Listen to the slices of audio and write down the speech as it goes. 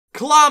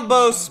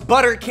Klombos,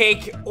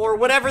 Buttercake, or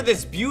whatever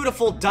this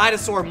beautiful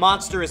dinosaur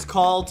monster is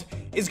called,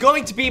 is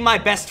going to be my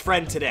best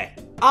friend today.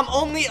 I'm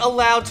only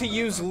allowed to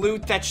use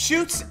loot that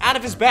shoots out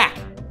of his back.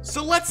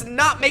 So let's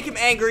not make him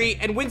angry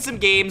and win some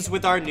games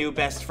with our new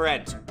best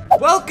friend.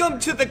 Welcome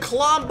to the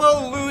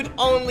Klombo Loot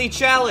Only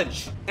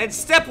Challenge. And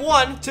step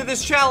 1 to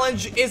this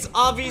challenge is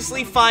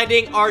obviously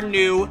finding our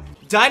new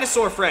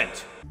dinosaur friend.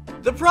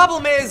 The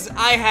problem is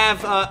I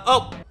have,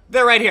 oh,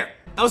 they're right here.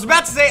 I was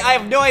about to say I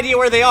have no idea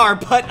where they are,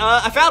 but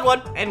I found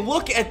one. And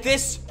look at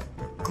this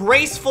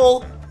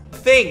graceful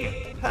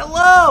thing.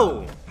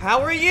 Hello,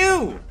 how are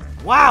you?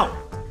 Wow,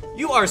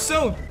 you are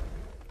so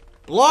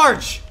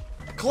large.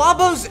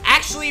 Klombos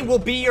actually will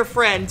be your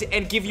friend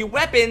and give you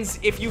weapons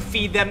if you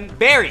feed them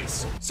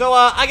berries. So,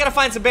 I gotta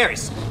find some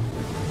berries.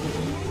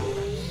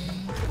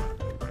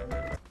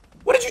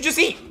 What did you just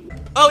eat?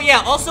 Oh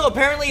yeah, also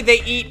apparently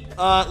they eat,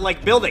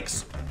 like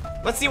buildings.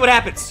 Let's see what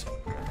happens.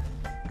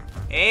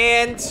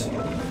 And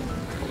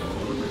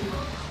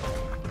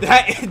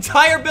that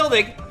entire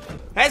building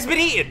has been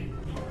eaten.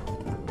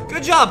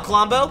 Good job,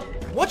 Klombo.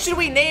 What should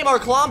we name our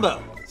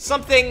Klombo?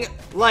 Something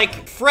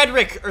like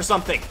Frederick or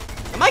something.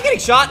 Am I getting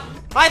shot?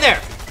 Hi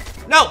there.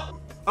 No.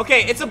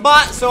 Okay, it's a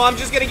bot, so I'm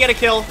just gonna get a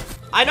kill.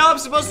 I know I'm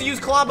supposed to use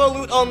Klombo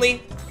loot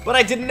only, but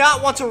I did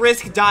not want to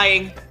risk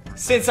dying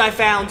since I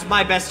found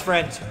my best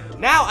friend.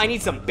 Now I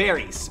need some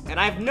berries, and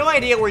I have no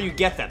idea where you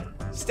get them.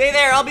 Stay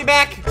there, I'll be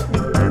back.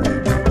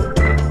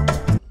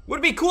 Would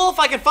it be cool if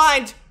I could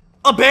find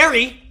a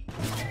berry?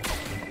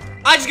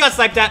 I just got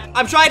sniped at.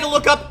 I'm trying to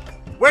look up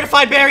where to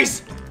find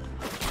berries.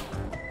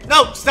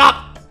 No,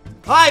 stop.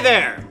 Hi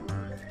there.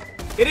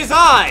 It is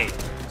I,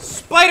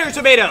 Spider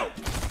Tomato.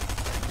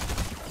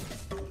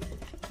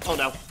 Oh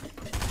no.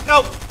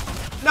 No.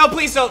 No,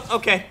 please don't.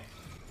 Okay.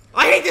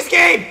 I hate this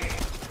game.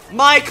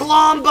 My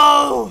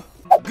Klombo.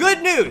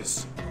 Good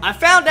news. I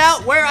found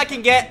out where I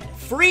can get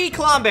free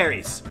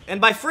Klomberries. And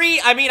by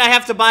free, I mean I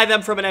have to buy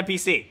them from an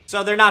NPC.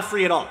 So they're not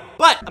free at all.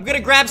 But I'm gonna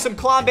grab some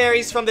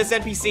Klomberries from this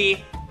NPC,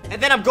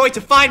 and then I'm going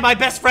to find my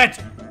best friend.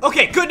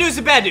 Okay, good news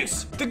and bad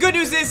news. The good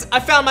news is I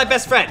found my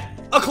best friend,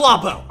 a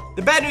Klombo.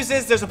 The bad news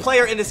is there's a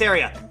player in this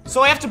area.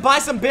 So I have to buy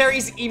some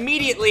berries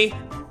immediately.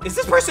 Is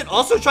this person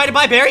also trying to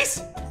buy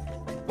berries?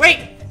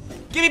 Wait,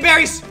 give me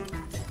berries.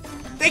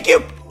 Thank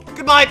you.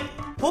 Goodbye.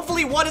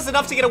 Hopefully one is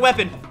enough to get a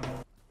weapon.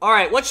 All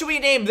right, what should we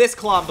name this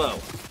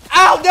Klombo?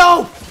 Ow,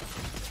 no!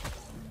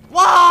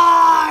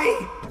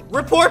 Why?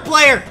 Report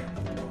player.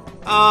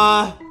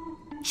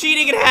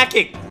 Cheating and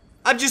hacking.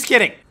 I'm just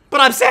kidding, but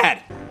I'm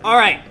sad. All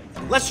right,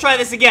 let's try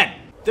this again.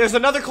 There's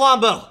another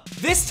Klombo.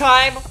 This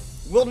time,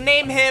 we'll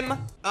name him,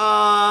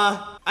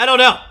 I don't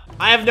know.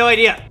 I have no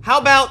idea. How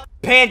about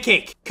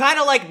Pancake? Kind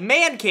of like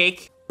man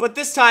cake, but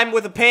this time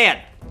with a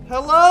pan.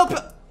 Hello,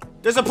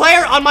 there's a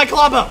player on my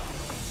Klombo.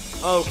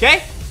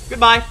 Okay,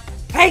 goodbye.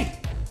 Hey,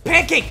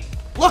 Pancake,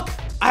 look,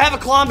 I have a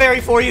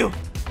Klomberry for you.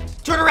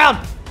 Turn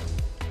around.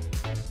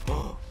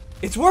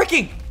 It's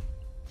working.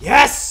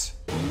 Yes.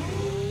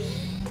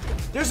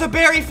 There's a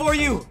berry for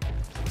you.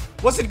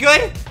 Was it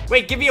good?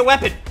 Wait, give me a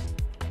weapon.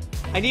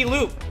 I need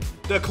loot.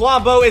 The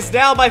Klombo is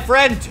now my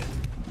friend.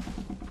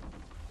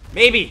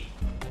 Maybe.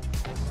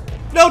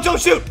 No, don't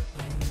shoot.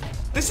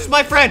 This is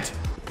my friend.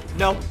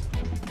 No,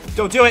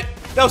 don't do it.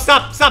 No,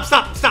 stop, stop,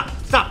 stop, stop,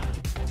 stop.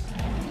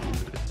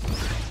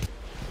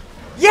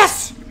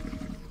 Yes!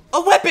 A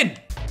weapon!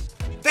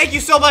 Thank you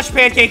so much,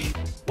 Pancake.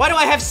 Why do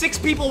I have 6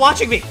 people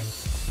watching me?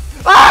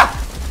 Ah!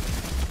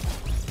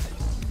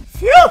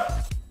 Phew!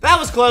 That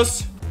was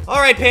close. All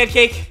right,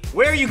 Pancake.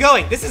 Where are you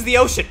going? This is the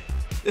ocean.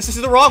 This is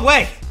the wrong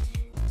way.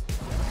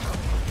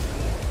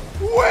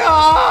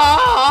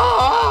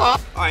 All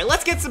right,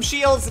 let's get some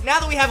shields. Now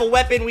that we have a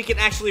weapon, we can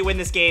actually win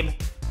this game.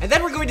 And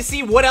then we're going to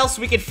see what else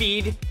we can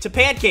feed to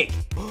Pancake.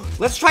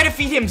 Let's try to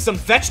feed him some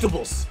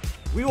vegetables.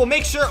 We will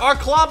make sure our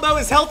Klombo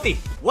is healthy.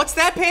 What's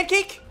that,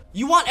 Pancake?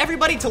 You want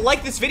everybody to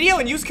like this video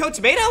and use code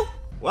TOMATO?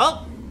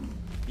 Well,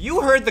 you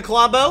heard the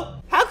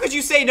Klombo. How could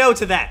you say no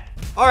to that?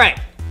 All right,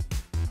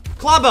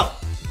 Klombo,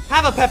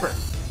 have a pepper.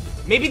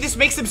 Maybe this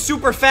makes him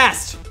super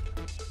fast.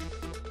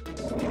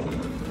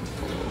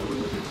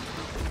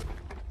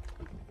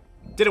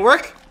 Did it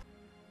work?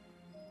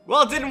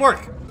 Well, it didn't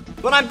work,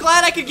 but I'm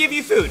glad I could give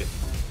you food.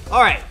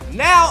 All right,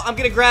 now I'm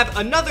gonna grab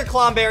another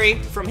Klomberry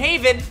from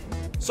Haven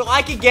so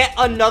I can get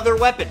another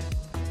weapon.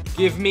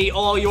 Give me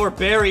all your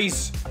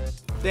berries.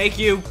 Thank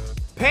you.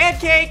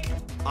 Pancake,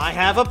 I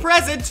have a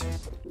present.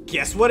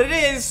 Guess what it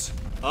is?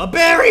 A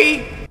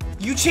berry.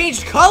 You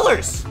changed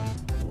colors.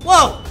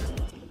 Whoa,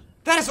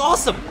 that is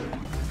awesome.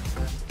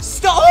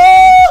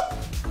 Oh!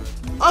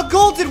 A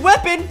golden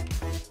weapon.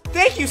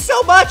 Thank you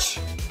so much.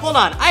 Hold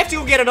on, I have to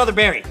go get another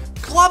berry.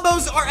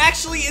 Klombos are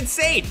actually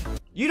insane.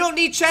 You don't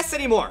need chests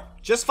anymore.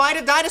 Just find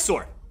a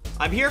dinosaur.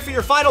 I'm here for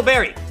your final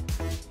berry.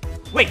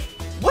 Wait,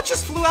 what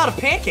just flew out of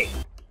Pancake?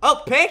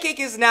 Oh, Pancake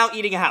is now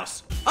eating a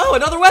house. Oh,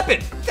 another weapon.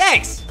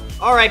 Thanks.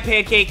 All right,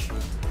 Pancake.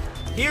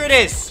 Here it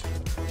is.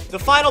 The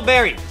final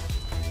berry.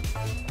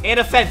 And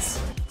a fence.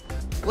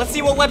 Let's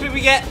see what weapon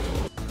we get.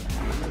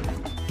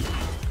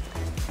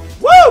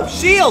 Woo!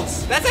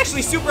 Shields! That's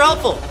actually super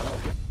helpful.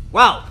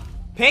 Wow.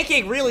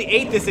 Pancake really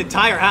ate this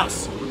entire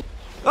house.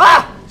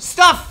 Ah!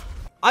 Stuff!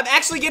 I'm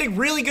actually getting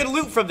really good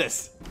loot from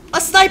this.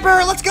 A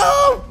sniper! Let's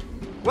go!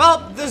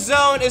 Well, the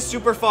zone is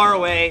super far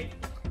away.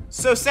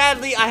 So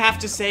sadly, I have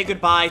to say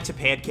goodbye to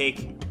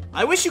Pancake.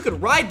 I wish you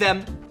could ride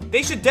them.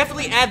 They should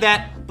definitely add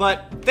that.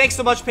 But thanks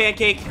so much,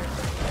 Pancake.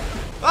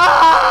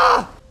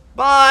 Ah!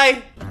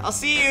 Bye! I'll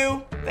see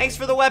you. Thanks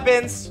for the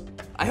weapons.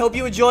 I hope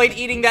you enjoyed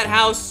eating that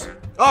house.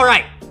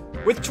 Alright.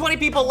 With 20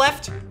 people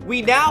left,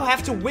 we now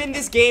have to win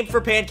this game for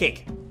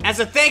Pancake. As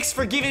a thanks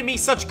for giving me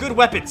such good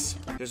weapons.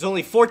 There's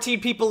only 14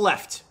 people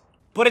left.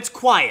 But it's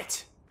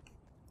quiet.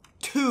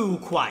 Too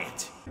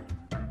quiet.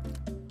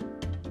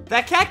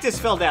 That cactus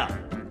fell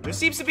down. There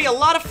seems to be a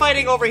lot of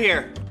fighting over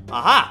here.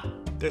 Aha!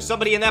 There's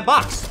somebody in that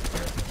box.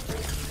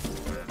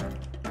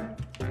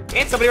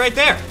 And somebody right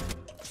there.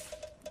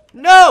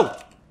 No!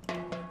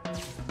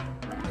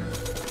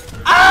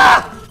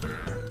 Ah!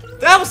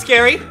 That was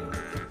scary.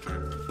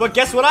 But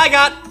guess what I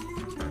got?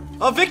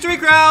 A victory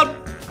crown!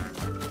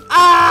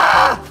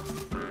 Ah!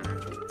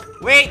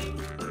 Wait.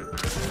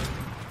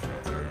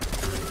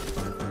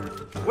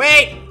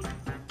 Wait.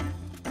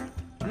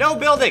 No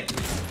building.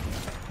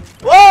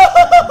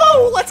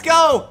 Whoa! Let's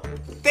go!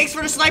 Thanks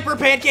for the sniper,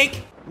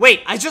 Pancake.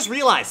 Wait, I just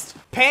realized.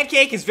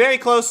 Pancake is very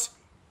close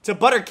to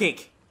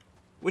Buttercake,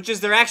 which is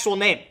their actual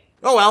name.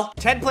 Oh well,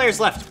 10 players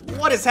left.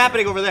 What is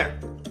happening over there?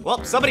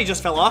 Well, somebody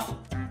just fell off.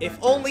 If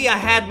only I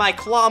had my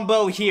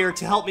Klombo here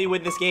to help me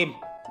win this game.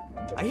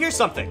 I hear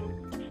something.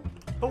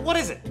 But what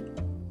is it?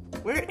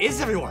 Where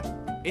is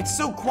everyone? It's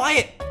so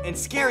quiet and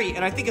scary,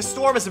 and I think a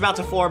storm is about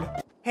to form.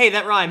 Hey,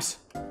 that rhymes.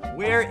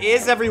 Where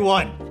is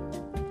everyone?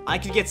 I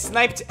could get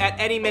sniped at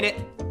any minute.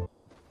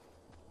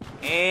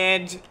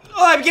 And...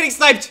 oh, I'm getting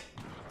sniped!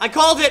 I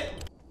called it!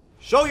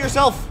 Show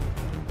yourself!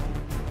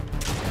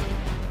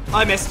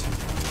 I missed.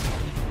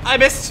 I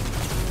missed.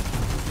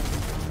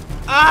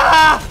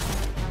 Ah!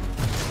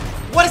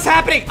 What is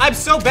happening? I'm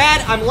so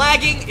bad. I'm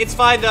lagging. It's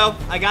fine, though.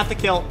 I got the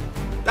kill.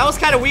 That was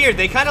kind of weird.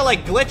 They kind of,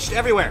 like, glitched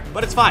everywhere.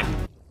 But it's fine.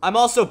 I'm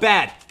also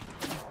bad.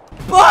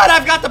 But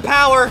I've got the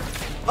power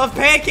of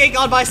Pancake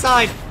on my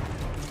side.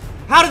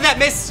 How did that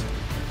miss?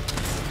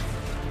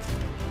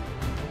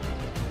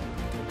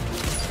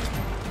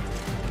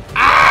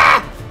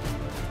 Ah!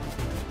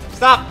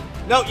 Stop.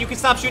 No, you can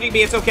stop shooting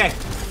me. It's okay.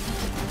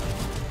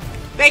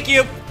 Thank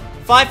you.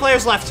 5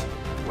 players left.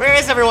 Where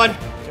is everyone?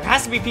 There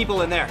has to be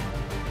people in there.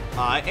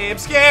 I am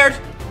scared.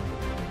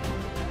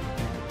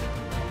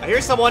 I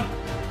hear someone.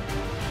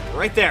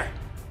 Right there.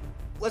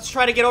 Let's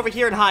try to get over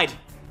here and hide.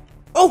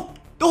 Oh!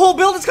 The whole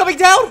building's coming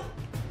down!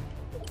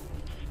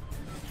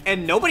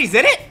 And nobody's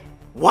in it?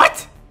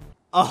 What?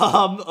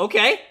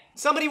 Okay.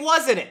 Somebody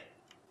was in it.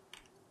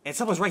 And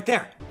someone's right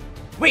there.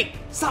 Wait,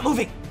 stop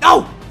moving.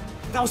 No!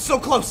 That was so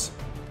close.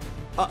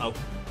 Uh-oh.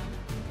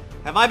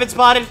 Have I been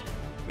spotted?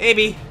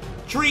 Maybe.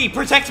 Tree,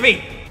 protect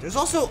me! There's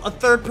also a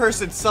third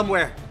person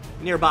somewhere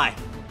nearby.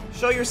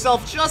 Show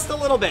yourself just a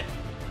little bit.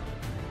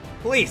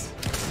 Please.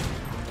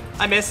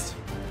 I missed.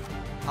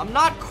 I'm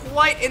not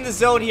quite in the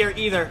zone here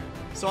either,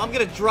 so I'm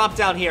gonna drop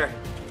down here.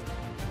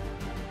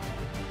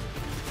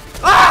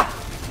 Ah!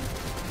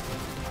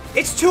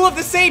 It's 2 of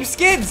the same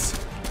skins!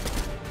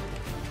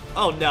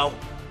 Oh no.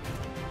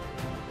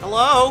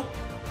 Hello?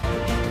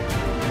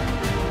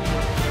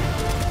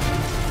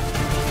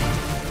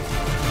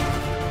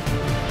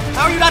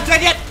 How are you not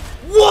dead yet?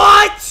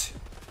 What?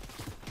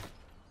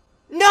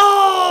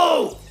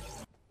 No!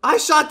 I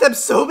shot them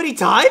so many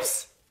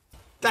times?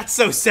 That's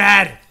so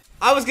sad.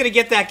 I was gonna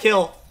get that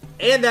kill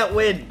and that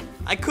win.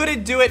 I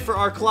couldn't do it for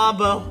our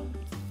Klombo.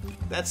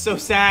 That's so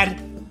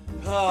sad.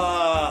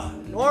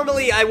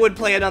 Normally I would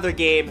play another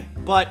game,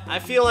 but I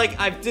feel like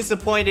I've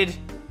disappointed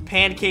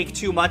Pancake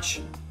too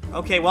much.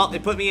 Okay, well,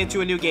 it put me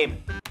into a new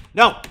game.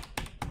 No!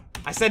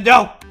 I said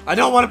no! I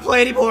don't want to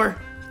play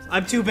anymore.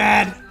 I'm too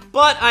bad.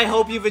 But I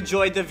hope you've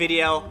enjoyed the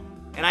video,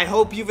 and I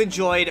hope you've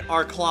enjoyed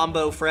our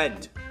Klombo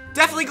friend.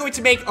 Definitely going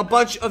to make a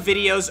bunch of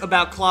videos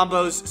about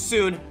Klombos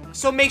soon,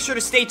 so make sure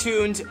to stay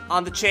tuned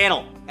on the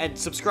channel, and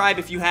subscribe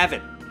if you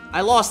haven't.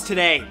 I lost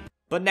today,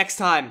 but next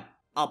time,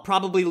 I'll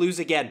probably lose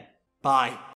again. Bye.